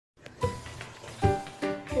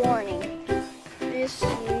warning. This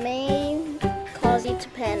may cause you to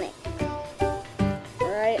panic.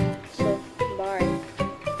 Alright, so bye.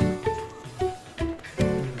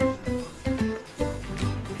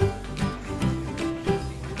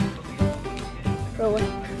 Really?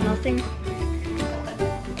 Nothing?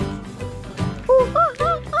 Ooh,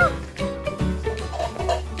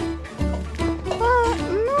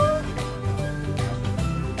 no.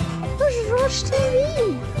 Let's watch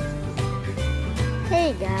TV.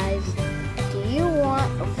 Hey guys, do you want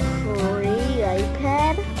a free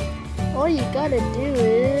iPad? All you gotta do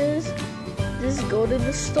is just go to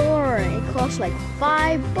the store. It costs like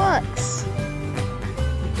 $5.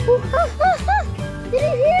 Ooh, did you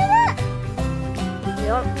hear that?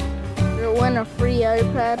 Yup, you'll win a free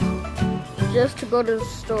iPad just to go to the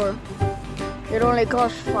store. It only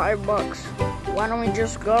costs $5. Why don't we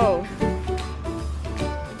just go?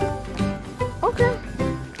 Okay.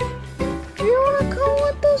 You wanna come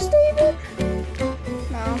with us, David?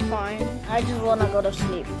 No, I'm fine. I just wanna go to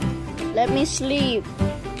sleep. Let me sleep.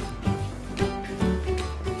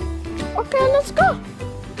 Okay, let's go.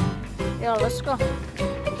 Yeah, let's go.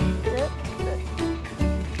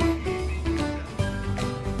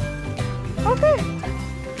 Okay,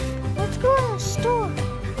 let's go in the store.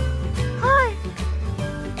 Hi,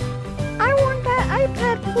 I want that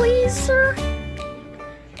iPad, please, sir.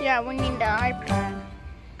 Yeah, we need the iPad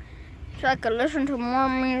so I can listen to more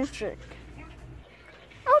music.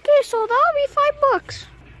 Okay, so that'll be $5.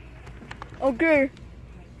 Okay.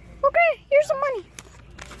 Okay, here's the money.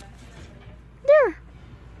 There.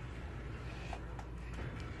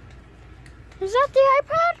 Is that the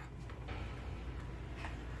iPad?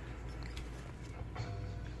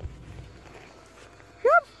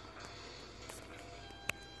 Yep.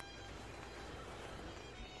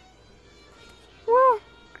 Well,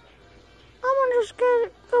 I'm gonna just go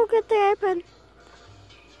get the iPad.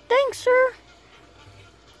 Thanks, sir.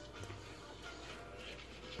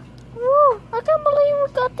 Whoa, I can't believe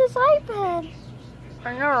we got this iPad.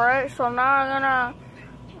 I know, right? So now I'm gonna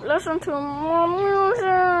listen to more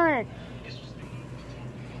music.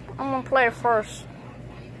 I'm gonna play it first.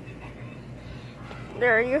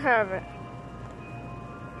 There, you have it.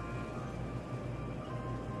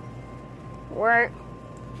 Wait,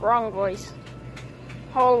 wrong voice.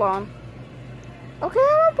 Hold on. Okay,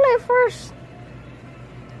 I'm gonna play it first.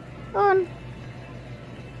 On.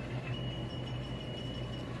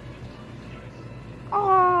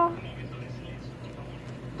 Oh,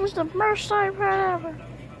 it's the best iPad ever.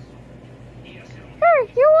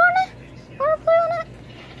 Hey, you want it? Wanna play on it?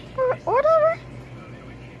 Or whatever?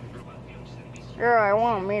 Yeah, I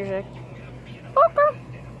want music. Okay.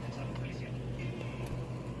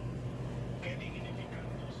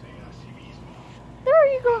 There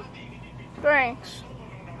you go. Thanks.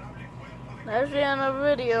 That's the end of the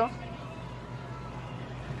video.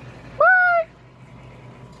 Bye.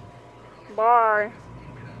 Bye.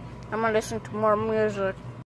 I'm gonna listen to more music.